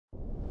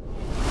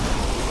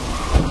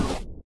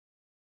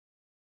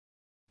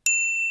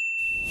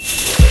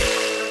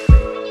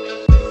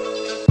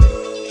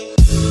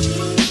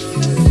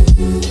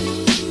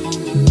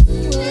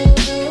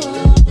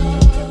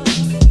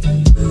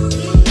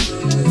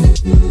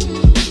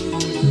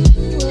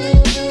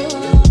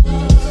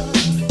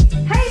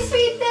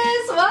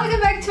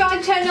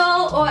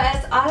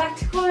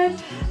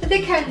the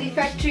Kandy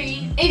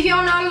factory. If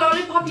you're not a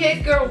lollipop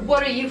yet, girl,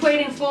 what are you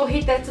waiting for?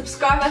 Hit that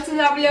subscribe button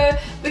down below.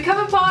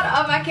 Become a part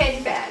of my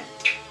Kandy band.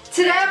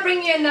 Today I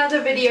bring you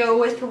another video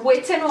with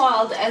Wet n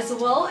Wild as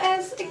well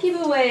as a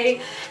giveaway,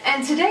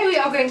 and today we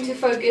are going to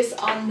focus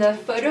on the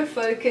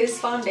PhotoFocus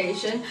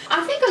foundation.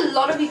 I think a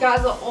lot of you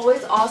guys are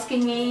always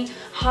asking me,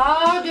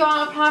 how do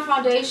I apply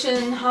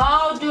foundation?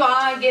 How do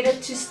I get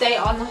it to stay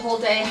on the whole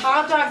day?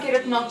 How do I get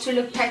it not to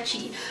look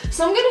patchy?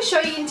 So I'm going to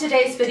show you in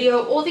today's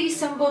video all these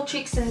simple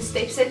tricks and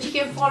steps that you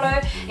can follow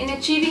in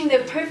achieving the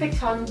perfect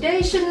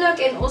foundation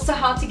look, and also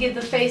how to give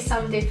the face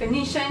some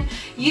definition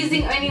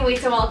using only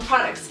Wet n Wild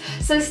products.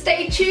 So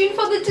stay tuned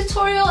for the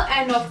tutorial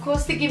and of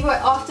course the giveaway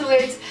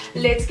afterwards.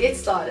 Let's get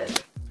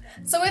started.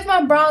 So with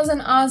my brows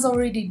and eyes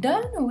already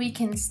done, we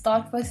can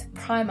start with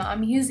primer.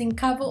 I'm using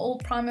Cover All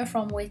Primer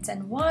from Wet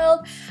n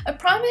Wild. A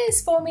primer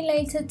is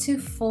formulated to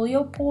fill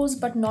your pores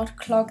but not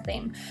clog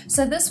them.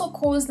 So this will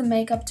cause the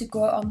makeup to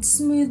go on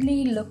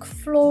smoothly, look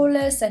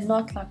flawless and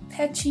not like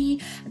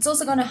patchy. It's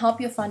also going to help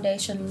your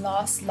foundation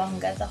last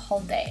longer the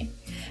whole day.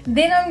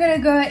 Then I'm going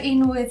to go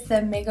in with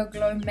the Mega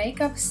Glow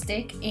Makeup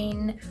Stick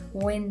in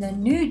When the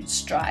Nude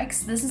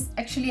Strikes. This is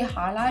actually a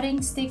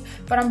highlighting stick,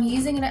 but I'm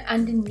using it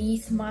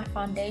underneath my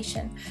foundation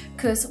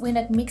because when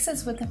it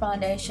mixes with the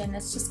foundation,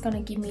 it's just going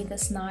to give me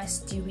this nice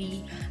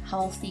dewy,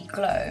 healthy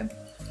glow.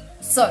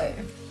 So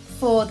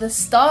for the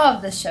star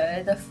of the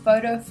show, the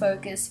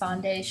PhotoFocus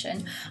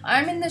foundation,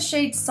 I'm in the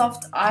shade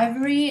Soft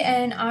Ivory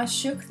and I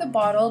shook the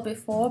bottle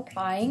before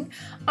applying.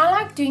 I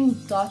like doing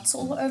dots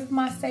all over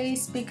my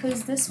face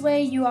because this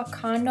way you are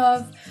kind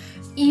of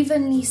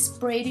evenly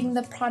spreading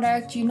the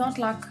product. You're not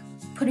like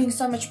putting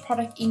so much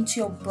product into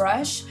your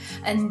brush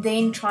and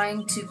then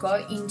trying to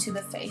go into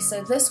the face.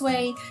 So this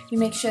way you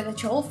make sure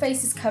that your whole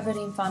face is covered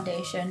in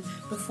foundation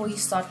before you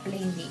start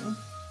blending.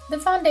 The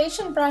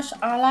foundation brush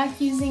I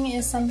like using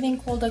is something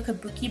called a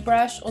kabuki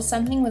brush or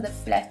something with a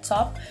flat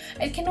top.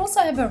 It can also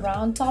have a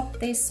round top.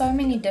 There's so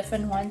many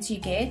different ones you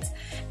get,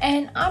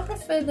 and I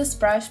prefer this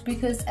brush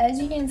because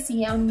as you can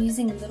see I'm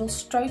using little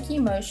strokey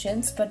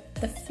motions, but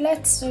the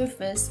flat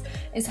surface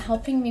is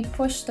helping me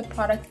push the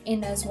product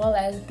in as well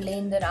as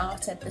blend it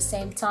out at the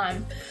same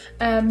time.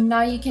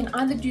 Now you can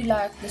either do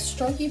like the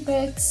strokey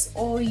bits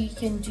or you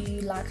can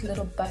do like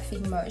little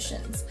buffing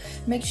motions.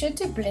 Make sure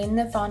to blend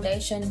the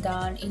foundation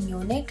down in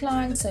your neck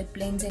so it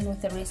blends in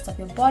with the rest of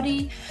your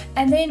body,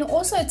 and then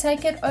also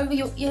take it over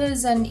your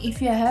ears, and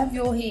if you have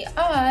your hair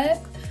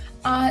up,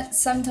 I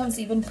sometimes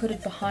even put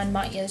it behind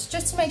my ears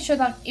just to make sure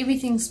that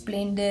everything's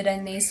blended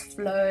and there's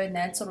flow and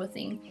that sort of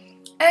thing.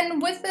 And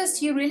with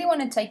this you really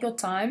want to take your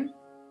time.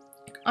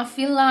 I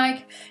feel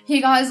like you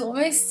guys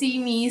always see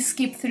me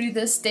skip through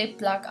this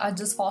step, like I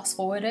just fast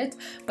forward it,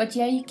 but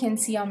yeah, you can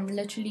see I'm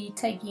literally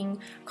taking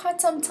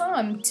quite some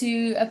time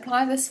to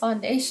apply this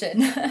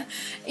foundation.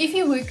 If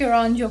you work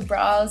around your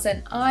brows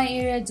and eye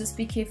area, just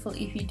be careful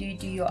if you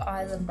do your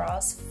eyes and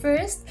brows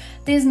first.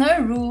 There's no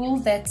rule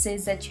that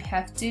says that you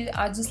have to.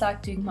 I just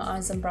like doing my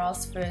eyes and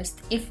brows first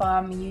if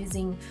I'm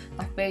using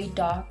like very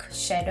dark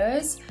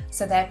shadows,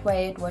 so that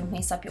way it won't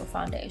mess up your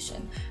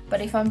foundation.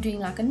 But if I'm doing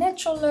like a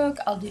natural look,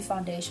 I'll do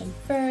foundation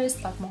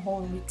first, like my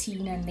whole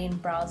routine, and then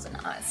brows and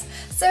eyes.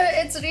 So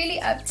it's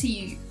really up to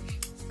you.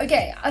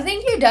 Okay, I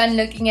think you're done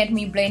looking at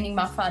me blending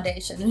my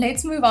foundation.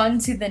 Let's move on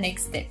to the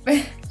next step.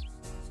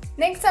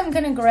 Next, I'm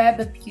gonna grab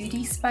a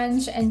beauty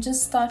sponge and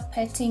just start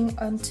patting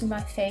onto my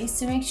face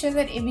to make sure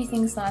that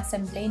everything's nice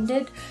and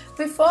blended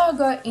before I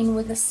go in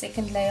with the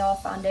second layer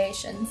of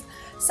foundations.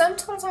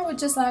 Sometimes I would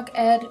just like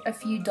add a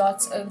few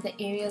dots over the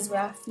areas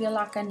where I feel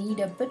like I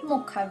need a bit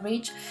more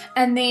coverage,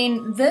 and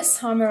then this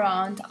time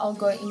around I'll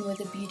go in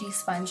with a beauty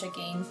sponge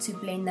again to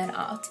blend that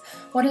out.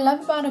 What I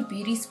love about a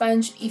beauty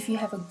sponge, if you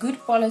have a good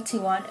quality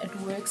one, it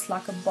works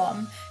like a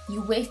bomb.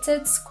 You wet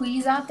it,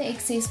 squeeze out the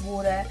excess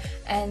water,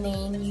 and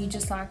then you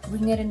just like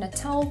wring it in a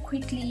towel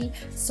quickly,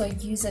 so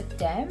use it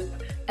damp,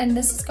 and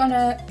this is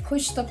gonna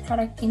push the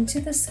product into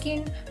the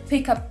skin,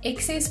 pick up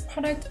excess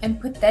product and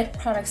put that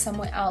product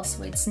somewhere else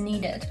where it's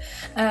needed.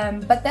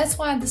 But that's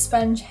why the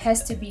sponge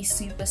has to be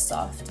super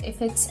soft.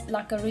 If it's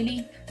like a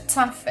really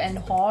tough and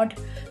hard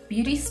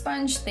beauty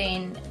sponge,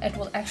 then it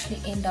will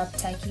actually end up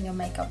taking your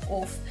makeup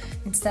off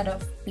instead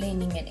of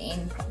blending it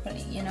in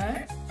properly, you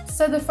know.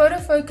 So the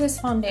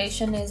PhotoFocus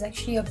foundation is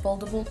actually a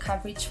buildable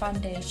coverage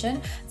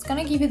foundation. It's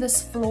going to give you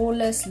this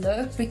flawless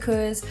look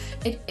because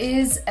it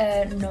is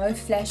a no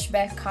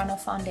flashback kind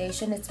of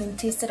foundation. It's been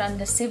tested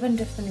under 7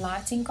 different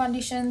lighting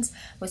conditions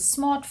with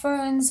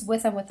smartphones,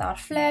 with and without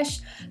flash.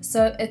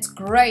 So it's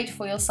great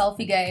for your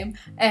selfie game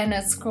and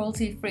it's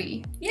cruelty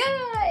free.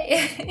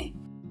 Yay!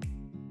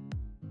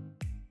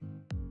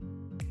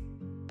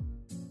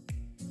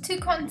 To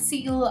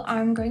conceal,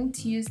 I'm going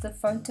to use the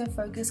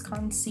PhotoFocus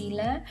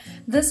concealer.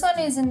 This one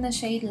is in the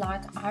shade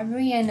Light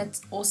Ivory and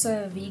it's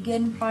also a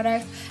vegan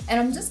product, and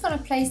I'm just going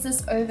to place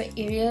this over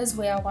areas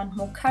where I want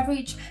more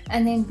coverage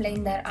and then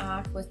blend that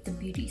out with the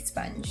beauty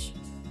sponge.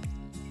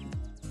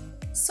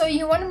 So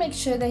you want to make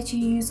sure that you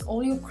use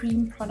all your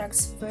cream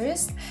products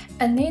first,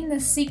 and then the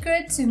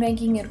secret to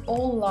making it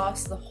all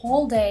last the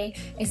whole day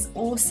is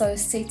also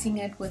setting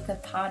it with the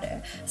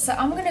powder. So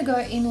I'm going to go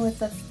in with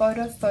the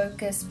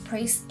PhotoFocus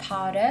pressed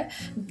powder.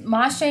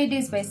 My shade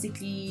is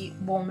basically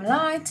warm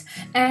light,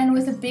 and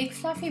with a big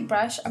fluffy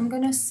brush I'm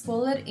going to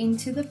swirl it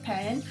into the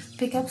pan,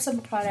 pick up some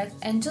product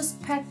and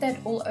just pat that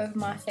all over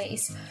my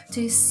face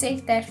to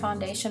set that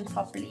foundation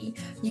properly.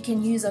 You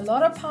can use a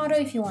lot of powder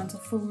if you want a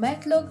full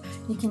matte look.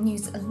 You can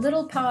use a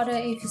little powder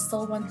if you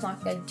still want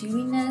like that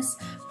dewiness,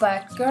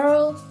 but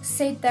girl,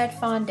 set that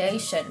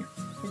foundation.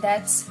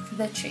 That's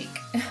the trick.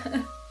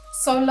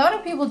 So a lot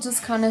of people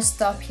just kind of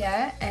stop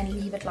here and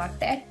leave it like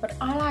that, but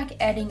I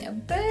like adding a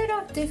bit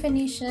of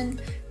definition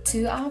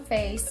to our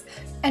face,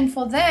 and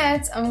for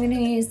that I'm going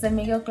to use the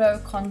Mega Glow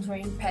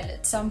contouring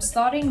palette. So I'm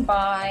starting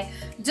by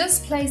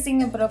just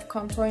placing a bit of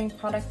contouring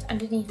product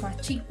underneath my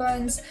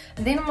cheekbones,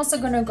 and then I'm also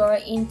going to go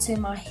into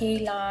my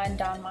hairline,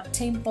 down my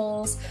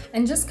temples,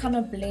 and just kind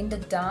of blend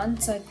it down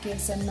so it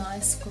gives a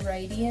nice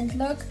gradient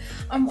look.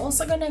 I'm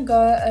also going to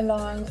go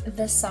along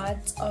the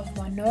sides of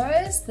my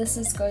nose. This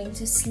is going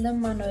to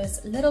slim my nose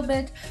a little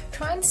bit.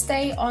 Try and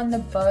stay on the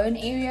bone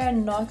area,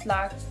 not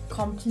like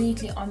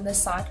completely on the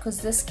side,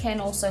 because this can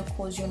also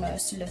cause your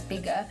nose to look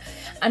bigger.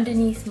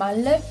 Underneath my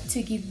lip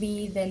to give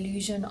me the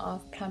illusion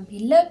of plumpy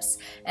lips,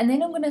 and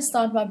then I'm going to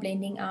start by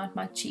blending out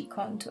my cheek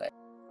contour.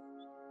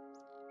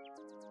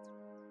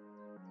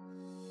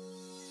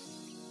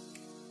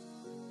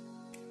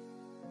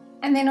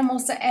 And then I'm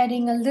also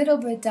adding a little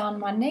bit down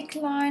my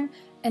neckline,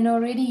 and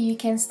already you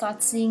can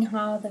start seeing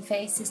how the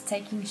face is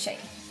taking shape.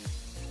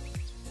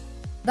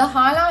 The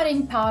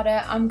highlighting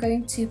powder I'm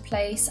going to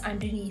place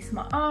underneath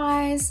my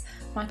eyes,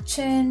 my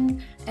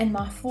chin and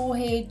my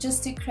forehead,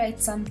 just to create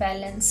some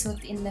balance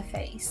within the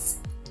face.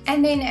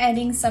 And then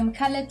adding some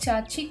color to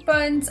our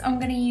cheekbones, I'm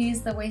going to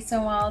use the Wet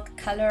n Wild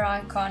Color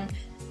Icon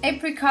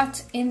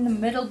Apricot in the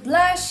middle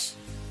blush,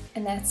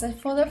 and that's it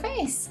for the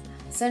face.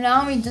 So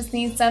now we just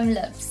need some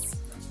lips.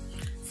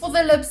 For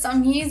the lips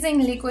I'm using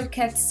liquid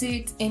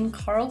CatSuit in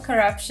Coral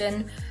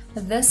Corruption.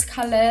 This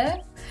color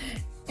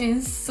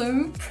is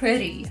so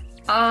pretty.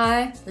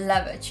 I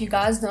love it. You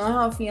guys know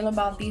how I feel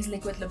about these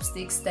liquid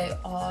lipsticks. They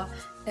are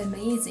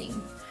amazing,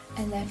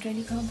 and that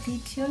really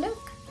completes your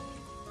look.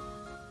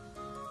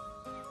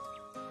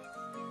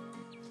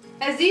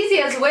 As easy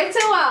as Wet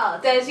n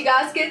Wild, as you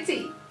guys can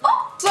see.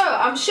 So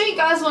I'm sure you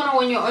guys want to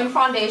win your own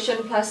foundation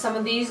plus some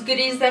of these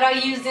goodies that I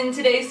used in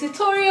today's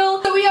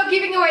tutorial. So we are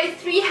giving away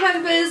 3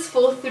 hampers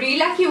for 3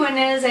 lucky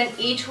winners, and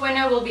each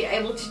winner will be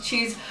able to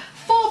choose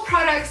 4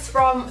 products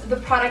from the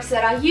products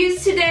that I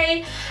used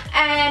today.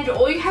 And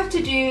all you have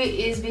to do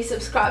is be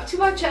subscribed to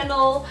my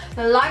channel,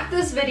 like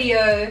this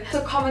video,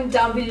 so comment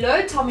down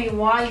below, tell me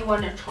why you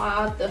want to try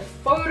out the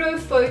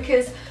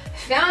PhotoFocus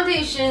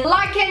foundation.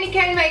 Like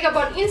Kandy Makeup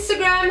on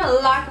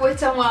Instagram, like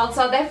Wet n Wild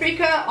South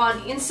Africa on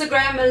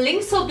Instagram.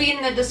 Links will be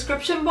in the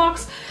description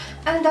box.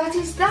 And that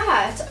is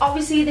that.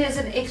 Obviously there's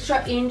an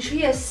extra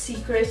entry, a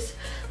secret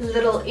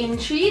little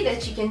entry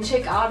that you can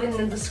check out in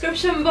the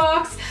description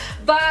box,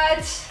 but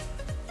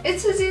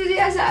it's as easy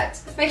as that.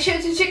 Make sure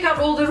to check out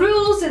all the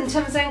rules and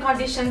terms and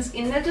conditions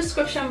in the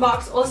description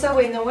box, also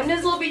when the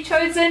winners will be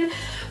chosen.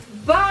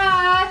 But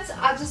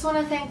I just want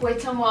to thank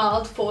Wet n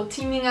Wild for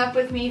teaming up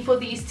with me for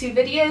these 2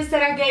 videos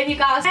that I gave you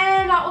guys,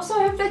 and I also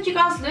hope that you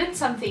guys learned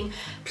something.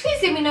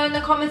 Please let me know in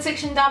the comment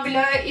section down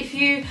below if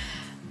you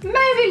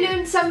maybe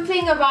learned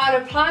something about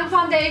applying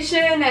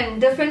foundation and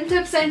different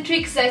tips and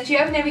tricks that you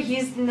have never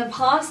used in the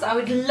past. I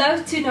would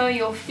love to know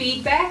your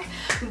feedback.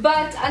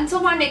 But until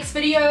my next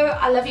video,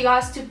 I love you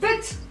guys to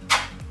bits.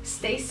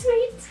 Stay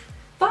sweet.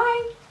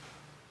 Bye.